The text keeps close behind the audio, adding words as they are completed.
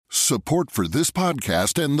Support for this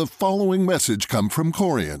podcast and the following message come from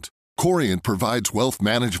Corient. Corient provides wealth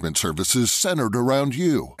management services centered around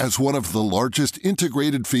you. As one of the largest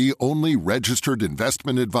integrated fee-only registered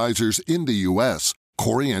investment advisors in the U.S.,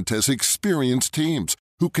 Corient has experienced teams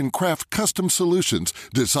who can craft custom solutions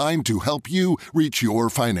designed to help you reach your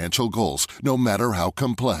financial goals, no matter how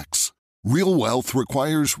complex. Real wealth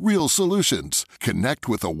requires real solutions. Connect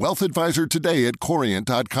with a wealth advisor today at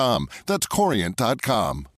Corient.com. That's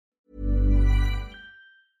Corient.com.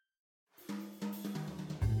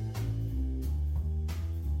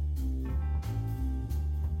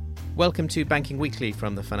 Welcome to Banking Weekly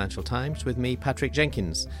from the Financial Times with me, Patrick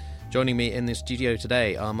Jenkins. Joining me in the studio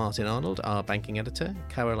today are Martin Arnold, our banking editor,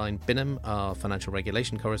 Caroline Binham, our financial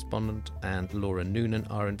regulation correspondent, and Laura Noonan,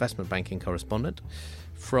 our investment banking correspondent.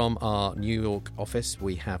 From our New York office,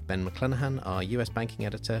 we have Ben McClenahan, our US banking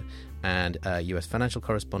editor, and US financial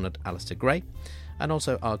correspondent, Alistair Gray. And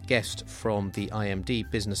also our guest from the IMD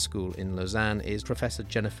Business School in Lausanne is Professor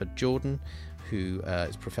Jennifer Jordan, who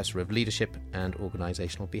is Professor of Leadership and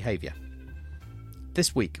Organisational Behaviour.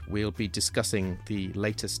 This week, we'll be discussing the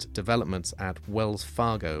latest developments at Wells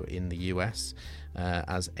Fargo in the US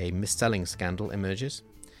as a mis-selling scandal emerges.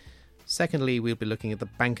 Secondly, we'll be looking at the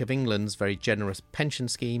Bank of England's very generous pension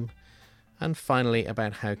scheme. And finally,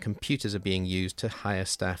 about how computers are being used to hire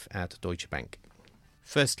staff at Deutsche Bank.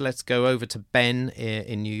 First, let's go over to Ben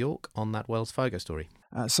in New York on that Wells Fargo story.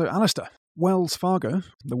 So, Alistair, Wells Fargo,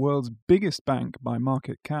 the world's biggest bank by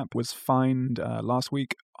market cap, was fined last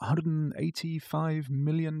week $185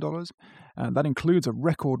 million. That includes a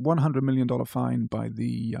record $100 million fine by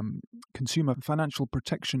the Consumer Financial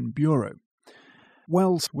Protection Bureau.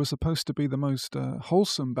 Wells was supposed to be the most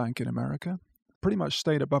wholesome bank in America, pretty much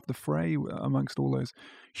stayed above the fray amongst all those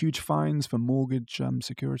huge fines for mortgage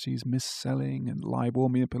securities, mis-selling and LIBOR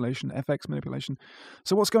manipulation, FX manipulation.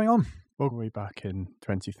 So what's going on? All the way back in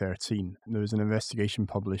 2013, there was an investigation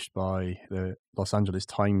published by the Los Angeles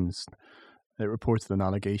Times. It reported on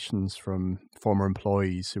allegations from former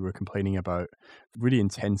employees who were complaining about really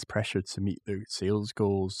intense pressure to meet their sales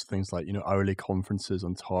goals, things like, hourly conferences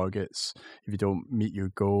on targets. If you don't meet your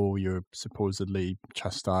goal, you're supposedly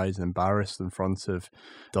chastised and embarrassed in front of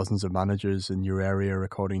dozens of managers in your area,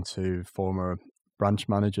 according to former branch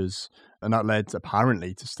managers. And that led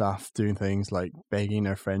apparently to staff doing things like begging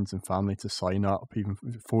their friends and family to sign up, even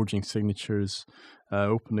forging signatures,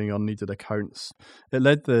 opening unneeded accounts. It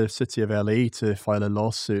led the city of LA to file a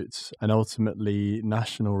lawsuit and ultimately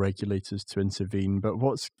national regulators to intervene. But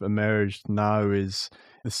what's emerged now is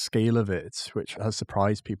the scale of it, which has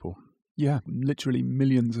surprised people. Yeah, literally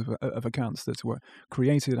millions of accounts that were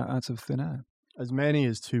created out of thin air. As many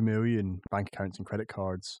as 2 million bank accounts and credit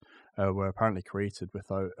cards were apparently created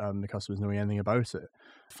without the customers knowing anything about it.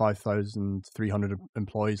 5,300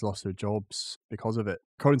 employees lost their jobs because of it.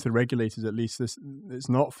 According to the regulators, at least, it's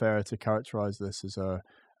not fair to characterise this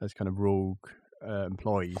as kind of rogue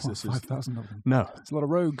employees. This 5,000 of them. No, it's a lot of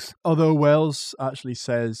rogues. Although Wells actually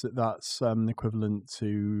says that that's equivalent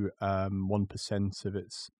to 1% of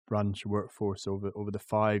its branch workforce over the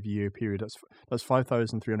 5-year period. That's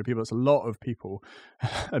 5,300 people. That's a lot of people,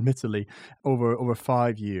 admittedly, over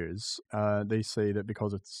 5 years. They say that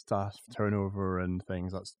because of staff turnover and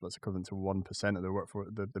things, that's equivalent to 1% of the workforce,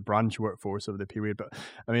 the branch workforce over the period. But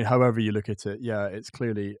I mean, however you look at it, yeah, it's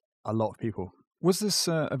clearly a lot of people. Was this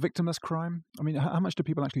a victimless crime? I mean, how much do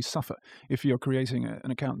people actually suffer if you're creating an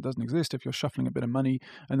account that doesn't exist, if you're shuffling a bit of money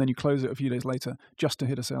and then you close it a few days later just to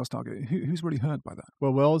hit a sales target? Who's really hurt by that?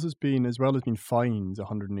 Well, Wells has been fined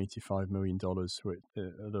 $185 million, which,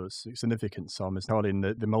 although it's a significant sum, it's not in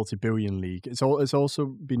the multi-billion league. It's also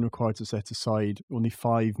been required to set aside only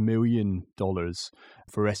 $5 million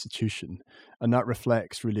for restitution. And that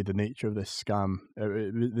reflects really the nature of this scam.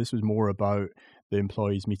 This was more about the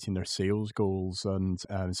employees meeting their sales goals and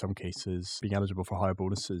in some cases being eligible for higher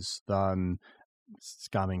bonuses than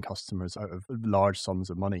scamming customers out of large sums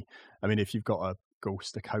of money. I mean, if you've got a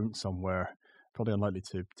ghost account somewhere, probably unlikely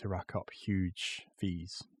to rack up huge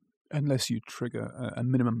fees. Unless you trigger a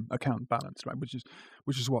minimum account balance, right? Which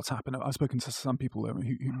is what's happened. I've spoken to some people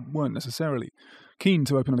who weren't necessarily keen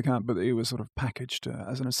to open an account, but it was sort of packaged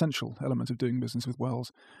as an essential element of doing business with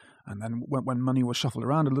Wells. And then when money was shuffled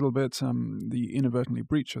around a little bit, the inadvertently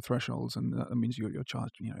breach of thresholds, and that means you're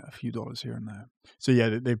charged a few dollars here and there. So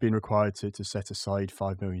yeah, they've been required to set aside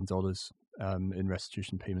 $5 million in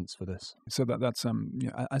restitution payments for this. So that's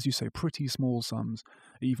as you say, pretty small sums,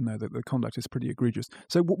 even though the conduct is pretty egregious.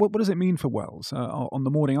 So what does it mean for Wells? On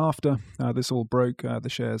the morning after this all broke, the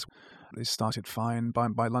shares, they started fine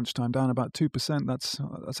by lunchtime, down about 2%.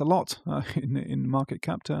 That's a lot in market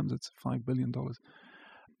cap terms. It's $5 billion.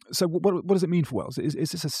 So what does it mean for Wells? Is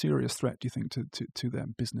this a serious threat, do you think, to their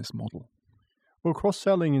business model? Well,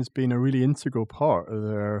 cross-selling has been a really integral part of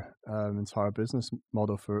their entire business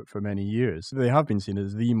model for many years. They have been seen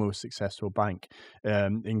as the most successful bank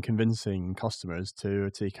in convincing customers to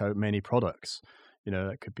take out many products.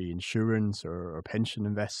 That could be insurance or pension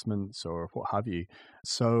investments or what have you.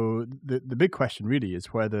 So the big question really is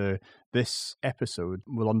whether this episode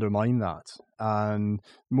will undermine that. And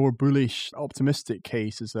more bullish, optimistic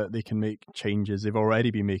case is that they can make changes. They've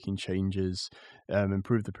already been making changes,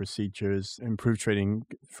 improve the procedures, improve training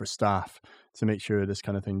for staff to make sure this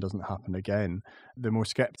kind of thing doesn't happen again. The more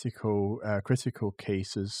skeptical, critical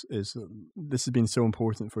case is this has been so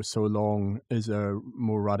important for so long, is a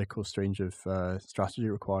more radical strange of strategy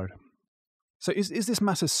required. So is this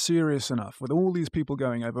matter serious enough with all these people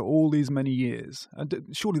going over all these many years? And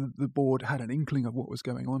surely the board had an inkling of what was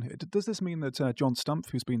going on here. Does this mean that John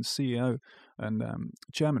Stumpf, who's been CEO and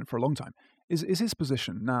chairman for a long time, is his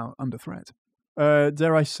position now under threat?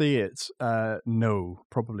 Dare I say it? No,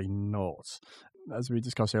 probably not. As we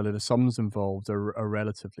discussed earlier, the sums involved are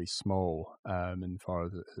relatively small in far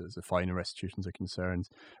as the fine and restitutions are concerned.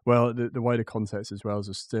 Well, the wider context as well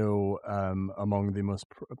is still among the most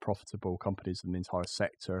profitable companies in the entire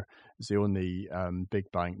sector. It's the only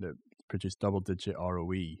big bank that produced double-digit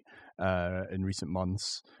ROE in recent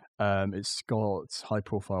months. It's got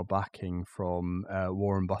high-profile backing from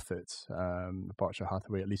Warren Buffett, Berkshire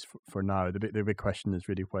Hathaway, at least for now. The big question is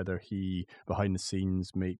really whether he, behind the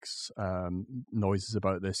scenes, makes noises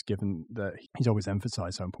about this, given that he's always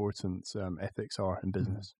emphasised how important ethics are in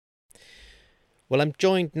business. Well, I'm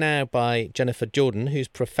joined now by Jennifer Jordan, who's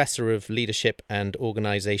Professor of Leadership and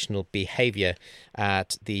Organisational Behaviour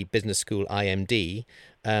at the Business School IMD.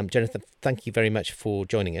 Jennifer, thank you very much for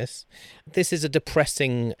joining us. This is a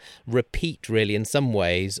depressing repeat, really, in some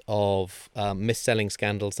ways, of mis-selling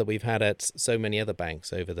scandals that we've had at so many other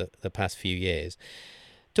banks over the past few years.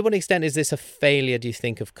 To what extent is this a failure, do you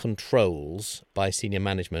think, of controls by senior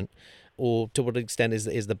management, or to what extent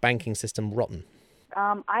is the banking system rotten?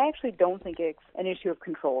 I actually don't think it's an issue of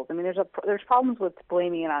controls. I mean, there's problems with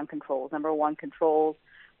blaming it on controls. Number one, controls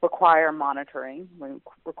require monitoring.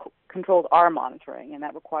 Controls are monitoring, and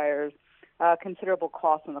that requires considerable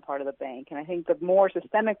cost on the part of the bank. And I think the more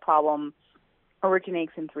systemic problem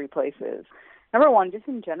originates in three places. Number one, just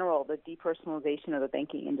in general, the depersonalization of the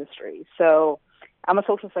banking industry. So I'm a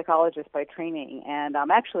social psychologist by training, and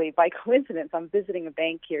actually, by coincidence, I'm visiting a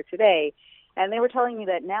bank here today. And they were telling me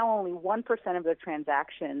that now only 1% of their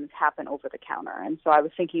transactions happen over the counter. And so I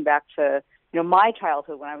was thinking back to, my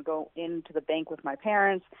childhood when I would go into the bank with my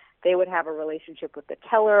parents. They would have a relationship with the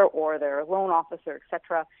teller or their loan officer, et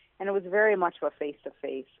cetera. And it was very much of a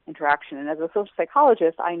face-to-face interaction. And as a social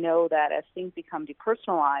psychologist, I know that as things become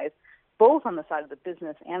depersonalized, both on the side of the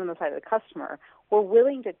business and on the side of the customer, we're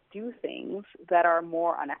willing to do things that are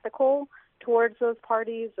more unethical towards those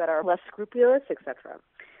parties, that are less scrupulous, et cetera.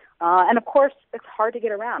 And of course, it's hard to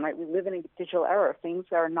get around, right? We live in a digital era. Things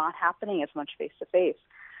are not happening as much face-to-face,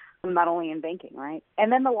 not only in banking, right?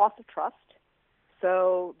 And then the loss of trust.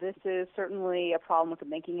 So this is certainly a problem with the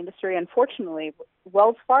banking industry. Unfortunately,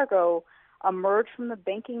 Wells Fargo emerged from the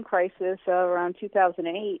banking crisis around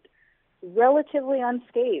 2008 relatively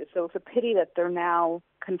unscathed. So it's a pity that they're now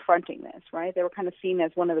confronting this, right? They were kind of seen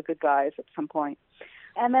as one of the good guys at some point.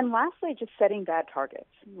 And then lastly, just setting bad targets,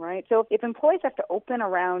 right? So if employees have to open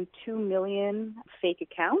around 2 million fake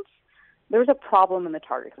accounts, there's a problem in the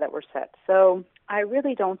targets that were set. So I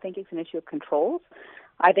really don't think it's an issue of controls.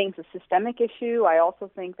 I think it's a systemic issue. I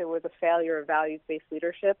also think there was a failure of values-based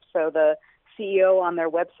leadership. So the CEO on their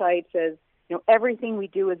website says, everything we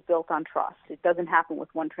do is built on trust. It doesn't happen with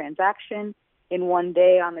one transaction, in one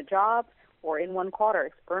day on the job, or in one quarter.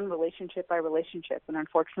 It's earned relationship by relationship. And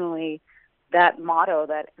unfortunately, that motto,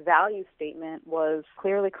 that value statement was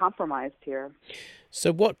clearly compromised here.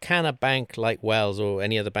 So what can a bank like Wells or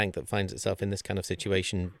any other bank that finds itself in this kind of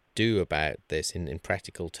situation do about this in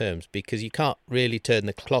practical terms? Because you can't really turn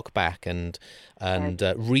the clock back and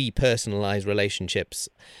re-personalize relationships,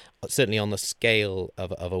 certainly on the scale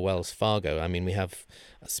of a Wells Fargo. I mean, we have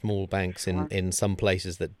small banks in some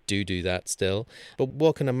places that do that still. But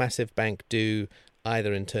what can a massive bank do,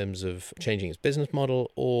 either in terms of changing its business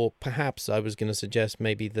model, or perhaps I was going to suggest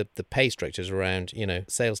maybe the pay structures around,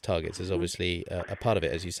 sales targets is obviously a part of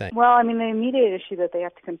it, as you say. Well, I mean, the immediate issue that they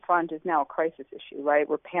have to confront is now a crisis issue, right?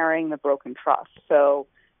 Repairing the broken trust. So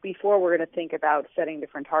before we're going to think about setting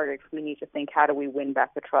different targets, we need to think, how do we win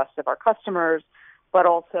back the trust of our customers, but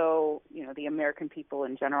also, the American people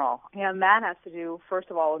in general. And that has to do, first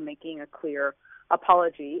of all, with making a clear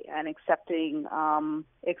apology and accepting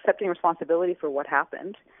responsibility for what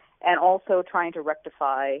happened, and also trying to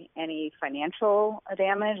rectify any financial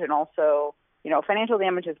damage. And also, financial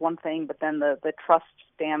damage is one thing, but then the trust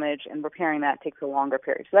damage and repairing that takes a longer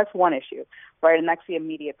period. So that's one issue, right? And that's the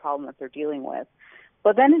immediate problem that they're dealing with.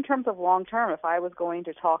 But then in terms of long term, if I was going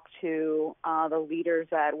to talk to the leaders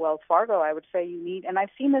at Wells Fargo, I would say you need, and I've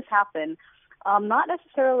seen this happen, not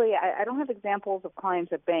necessarily, I don't have examples of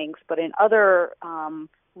clients at banks, but in other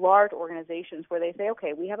large organizations where they say,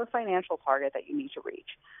 okay, we have a financial target that you need to reach,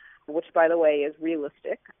 which, by the way, is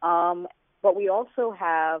realistic. But we also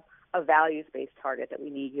have a values-based target that we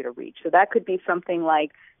need you to reach. So that could be something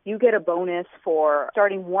like you get a bonus for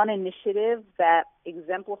starting one initiative that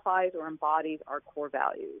exemplifies or embodies our core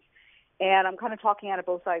values. And I'm kind of talking out of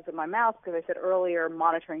both sides of my mouth because I said earlier,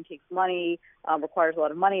 monitoring takes money, requires a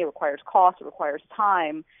lot of money, it requires cost, it requires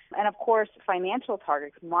time. And of course, financial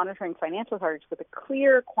targets, monitoring financial targets with a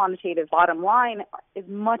clear quantitative bottom line is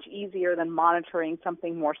much easier than monitoring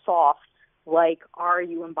something more soft, like are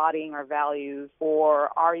you embodying our values or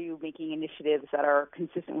are you making initiatives that are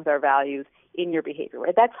consistent with our values in your behavior,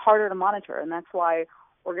 right? That's harder to monitor, and that's why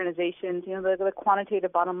organizations, the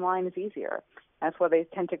quantitative bottom line is easier. That's why they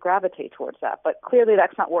tend to gravitate towards that. But clearly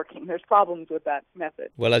that's not working. There's problems with that method.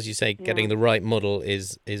 Well, as you say, getting the right model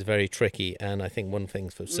is very tricky. And I think one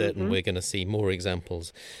thing's for certain, we're going to see more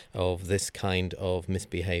examples of this kind of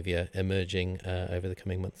misbehaviour emerging over the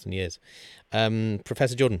coming months and years.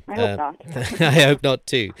 Professor Jordan. I hope not. I hope not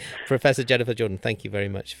too. Professor Jennifer Jordan, thank you very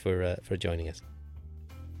much for joining us.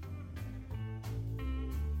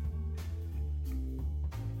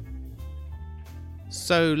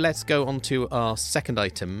 So let's go on to our second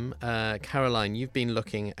item. Caroline, you've been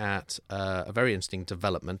looking at a very interesting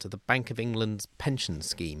development of the Bank of England's pension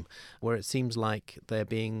scheme, where it seems like they're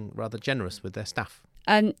being rather generous with their staff.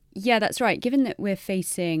 Yeah, that's right. Given that we're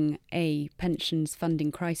facing a pensions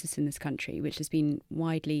funding crisis in this country, which has been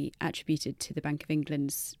widely attributed to the Bank of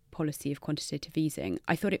England's policy of quantitative easing,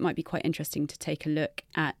 I thought it might be quite interesting to take a look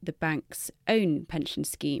at the bank's own pension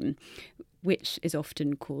scheme, which is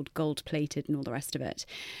often called gold-plated and all the rest of it.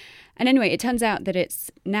 And anyway, it turns out that it's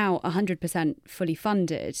now 100% fully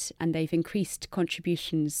funded, and they've increased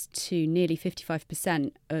contributions to nearly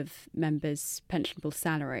 55% of members' pensionable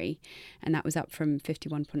salary, and that was up from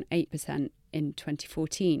 51.8% in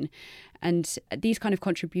 2014. And these kind of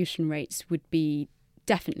contribution rates would be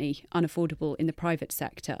definitely unaffordable in the private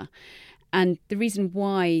sector. And the reason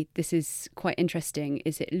why this is quite interesting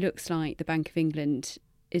is it looks like the Bank of England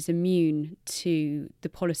is immune to the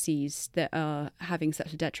policies that are having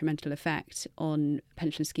such a detrimental effect on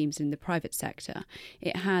pension schemes in the private sector.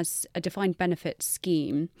 It has a defined benefit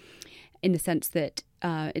scheme in the sense that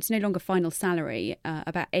it's no longer final salary.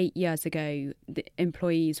 About 8 years ago, the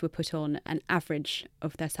employees were put on an average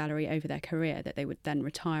of their salary over their career that they would then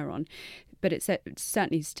retire on. But it's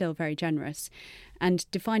certainly still very generous. And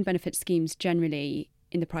defined benefit schemes generally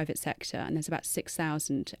in the private sector, and there's about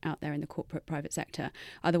 6,000 out there in the corporate private sector,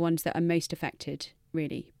 are the ones that are most affected,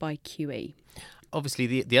 really, by QE.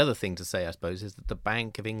 Obviously, the other thing to say, I suppose, is that the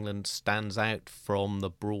Bank of England stands out from the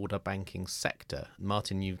broader banking sector.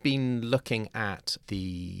 Martin, you've been looking at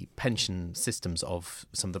the pension systems of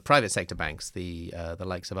some of the private sector banks, the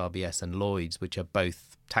likes of RBS and Lloyds, which are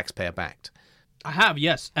both taxpayer-backed. I have,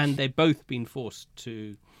 yes, and they've both been forced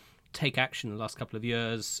to take action in the last couple of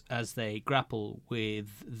years as they grapple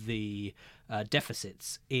with the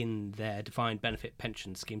deficits in their defined benefit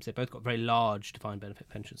pension schemes. They've both got very large defined benefit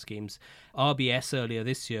pension schemes. RBS earlier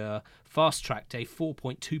this year fast-tracked a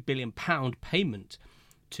 £4.2 billion payment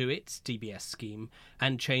to its DBS scheme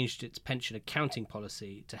and changed its pension accounting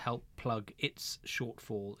policy to help plug its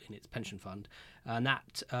shortfall in its pension fund. And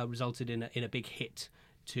that resulted in a big hit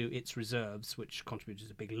to its reserves, which contributed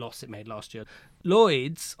to a big loss it made last year.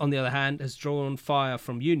 Lloyds, on the other hand, has drawn fire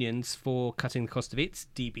from unions for cutting the cost of its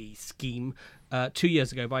DB scheme 2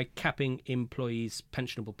 years ago by capping employees'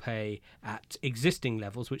 pensionable pay at existing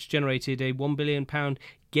levels, which generated a £1 billion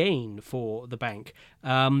gain for the bank.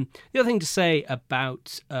 The other thing to say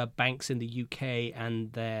about banks in the UK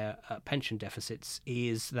and their pension deficits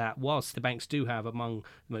is that whilst the banks do have among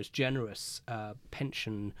the most generous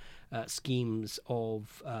pension schemes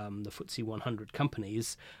of the FTSE 100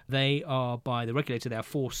 companies, they are, by the regulator, they are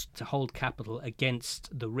forced to hold capital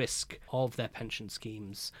against the risk of their pension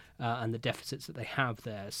schemes and the deficits that they have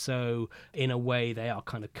there. So in a way, they are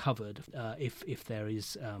kind of covered if there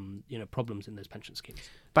is problems in those pension schemes.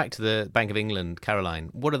 Back to the Bank of England, Caroline,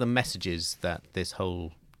 what are the messages that this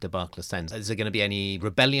whole debacle ascends? Is there going to be any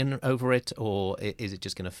rebellion over it, or is it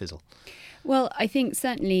just going to fizzle? Well, I think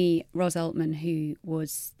certainly Ros Altman, who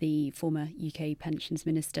was the former UK Pensions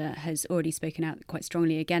Minister, has already spoken out quite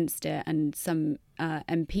strongly against it, and some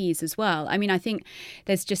MPs as well. I mean, I think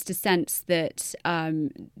there's just a sense that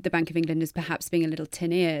the Bank of England is perhaps being a little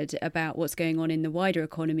tin-eared about what's going on in the wider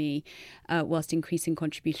economy whilst increasing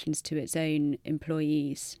contributions to its own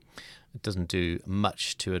employees. It doesn't do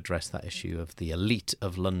much to address that issue of the elite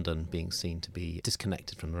of London being seen to be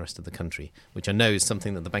disconnected from the rest of the country, which I know is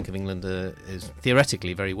something that the Bank of England is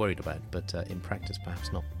theoretically very worried about, but in practice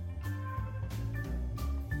perhaps not.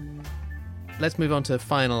 Let's move on to the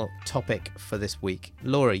final topic for this week.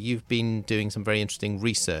 Laura, you've been doing some very interesting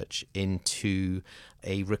research into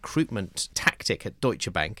a recruitment tactic at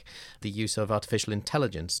Deutsche Bank, the use of artificial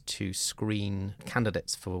intelligence to screen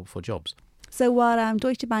candidates for jobs. So what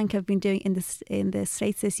Deutsche Bank have been doing in the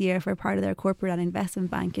States this year for part of their corporate and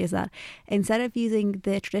investment bank is that instead of using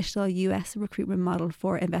the traditional US recruitment model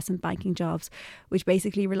for investment banking jobs, which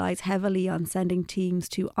basically relies heavily on sending teams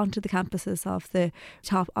onto the campuses of the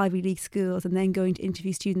top Ivy League schools and then going to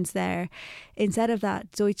interview students there, instead of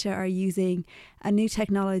that, Deutsche are using a new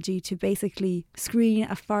technology to basically screen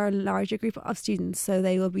a far larger group of students. So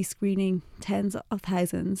they will be screening tens of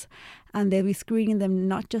thousands, and they'll be screening them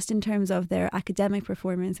not just in terms of their academic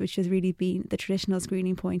performance, which has really been the traditional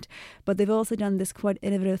screening point, but they've also done this quite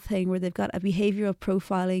innovative thing where they've got a behavioural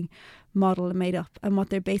profiling model made up, and what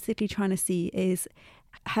they're basically trying to see is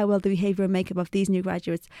how well the behavioural makeup of these new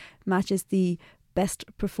graduates matches the best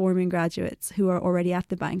performing graduates who are already at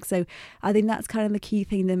the bank. So I think that's kind of the key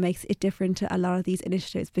thing that makes it different to a lot of these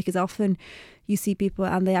initiatives, because often you see people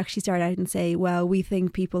and they actually start out and say, well, we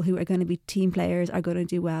think people who are going to be team players are going to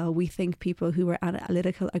do well. We think people who are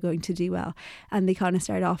analytical are going to do well. And they kind of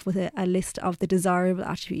start off with a list of the desirable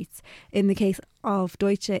attributes. In the case of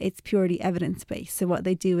Deutsche, it's purely evidence-based. So what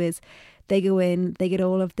they do is they go in, they get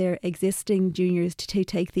all of their existing juniors to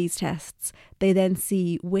take these tests. They then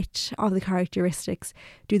see which of the characteristics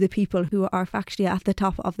do the people who are factually at the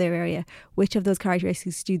top of their area, which of those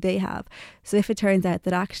characteristics do they have. So if it turns out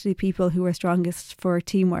that actually people who are strongest for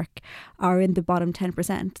teamwork are in the bottom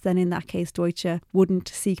 10%, then in that case Deutsche wouldn't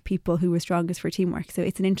seek people who were strongest for teamwork. So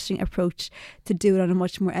it's an interesting approach to do it on a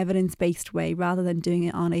much more evidence-based way rather than doing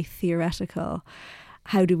it on a theoretical,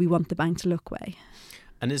 how do we want the bank to look way.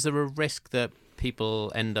 And is there a risk that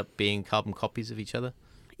people end up being carbon copies of each other?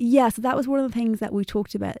 Yeah, so that was one of the things that we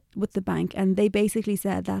talked about with the bank, and they basically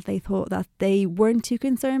said that they thought that they weren't too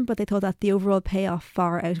concerned, but they thought that the overall payoff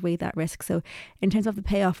far outweighed that risk. So in terms of the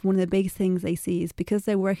payoff, one of the biggest things they see is because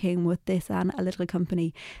they're working with this analytical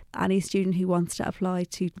company, any student who wants to apply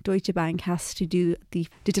to Deutsche Bank has to do the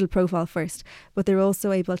digital profile first, but they're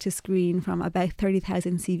also able to screen from about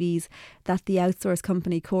 30,000 CVs that the outsourced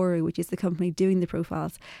company Koru, which is the company doing the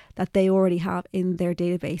profiles, that they already have in their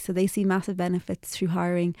database. So they see massive benefits through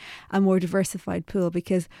hiring a more diversified pool,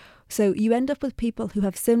 because so you end up with people who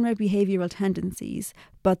have similar behavioural tendencies,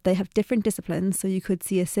 but they have different disciplines. So you could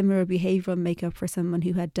see a similar behavioural makeup for someone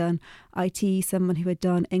who had done IT, someone who had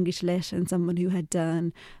done English Lit, and someone who had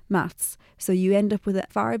done maths. So you end up with a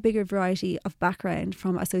far bigger variety of background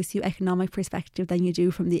from a socioeconomic perspective than you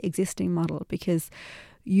do from the existing model, because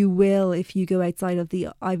you will, if you go outside of the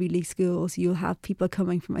Ivy League schools, you'll have people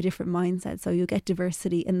coming from a different mindset. So you'll get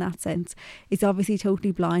diversity in that sense. It's obviously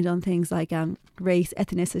totally blind on things like race,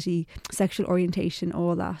 ethnicity, sexual orientation,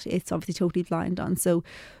 all that. It's obviously totally blind on. So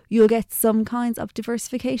you'll get some kinds of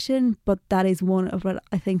diversification, but that is one of what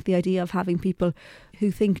I think the idea of having people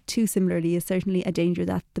who think too similarly is certainly a danger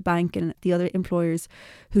that the bank and the other employers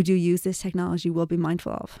who do use this technology will be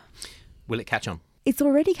mindful of. Will it catch on? It's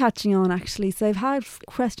already catching on, actually. So I've had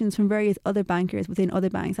questions from various other bankers within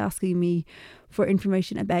other banks asking me for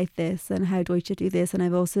information about this and how Deutsche do this. And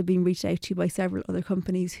I've also been reached out to by several other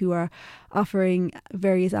companies who are offering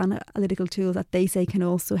various analytical tools that they say can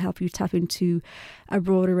also help you tap into a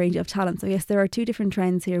broader range of talent. So yes, there are two different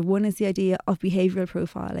trends here. One is the idea of behavioural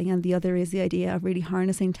profiling, and the other is the idea of really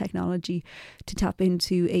harnessing technology to tap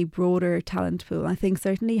into a broader talent pool. I think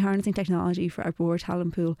certainly harnessing technology for a broader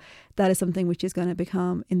talent pool, that is something which is going to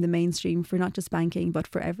become in the mainstream for not just banking, but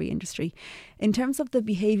for every industry. In terms of the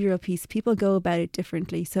behavioural piece, people go about it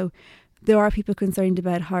differently. So there are people concerned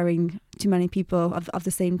about hiring too many people of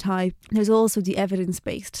the same type. There's also the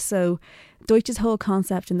evidence-based. So Deutsche's whole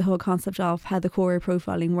concept and the whole concept of how the core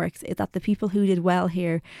profiling works is that the people who did well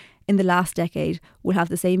here in the last decade will have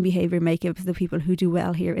the same behaviour makeup as the people who do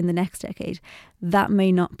well here in the next decade. That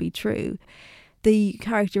may not be true. The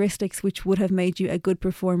characteristics which would have made you a good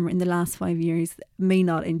performer in the last 5 years may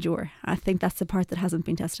not endure. I think that's the part that hasn't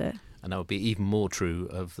been tested. And that would be even more true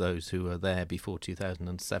of those who were there before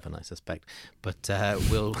 2007, I suspect. But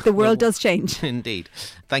the world does change. Indeed.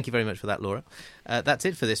 Thank you very much for that, Laura. That's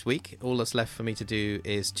it for this week. All that's left for me to do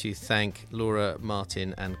is to thank Laura,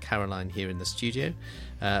 Martin and Caroline here in the studio,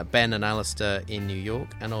 Ben and Alistair in New York,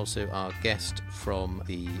 and also our guest from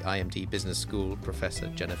the IMD Business School, Professor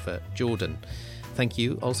Jennifer Jordan. Thank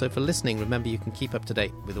you also for listening. Remember, you can keep up to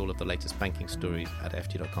date with all of the latest banking stories at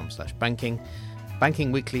ft.com/banking.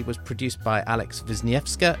 Banking Weekly was produced by Alex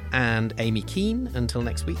Wisniewska and Amy Keane. Until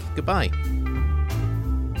next week, goodbye.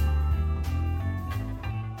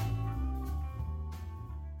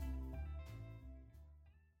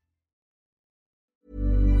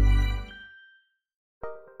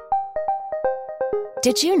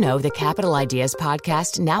 Did you know the Capital Ideas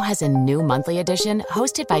podcast now has a new monthly edition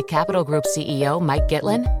hosted by Capital Group CEO Mike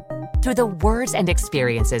Gitlin? Through the words and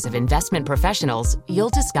experiences of investment professionals, you'll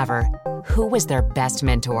discover who was their best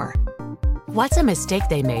mentor, what's a mistake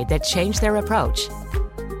they made that changed their approach,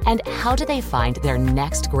 and how do they find their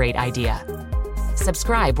next great idea.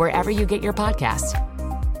 Subscribe wherever you get your podcasts.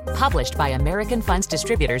 Published by American Funds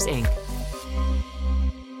Distributors, Inc.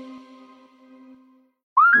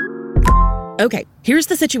 Okay, here's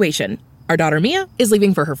the situation. Our daughter Mia is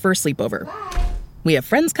leaving for her first sleepover. We have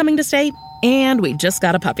friends coming to stay, and we just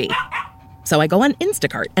got a puppy. So I go on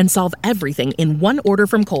Instacart and solve everything in one order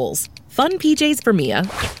from Kohl's. Fun PJs for Mia.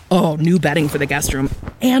 Oh, new bedding for the guest room.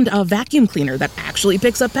 And a vacuum cleaner that actually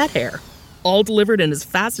picks up pet hair. All delivered in as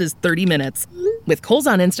fast as 30 minutes. With Kohl's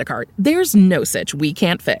on Instacart, there's no such we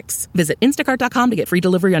can't fix. Visit instacart.com to get free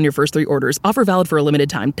delivery on your first 3 orders. Offer valid for a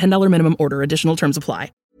limited time. $10 minimum order. Additional terms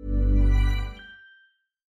apply.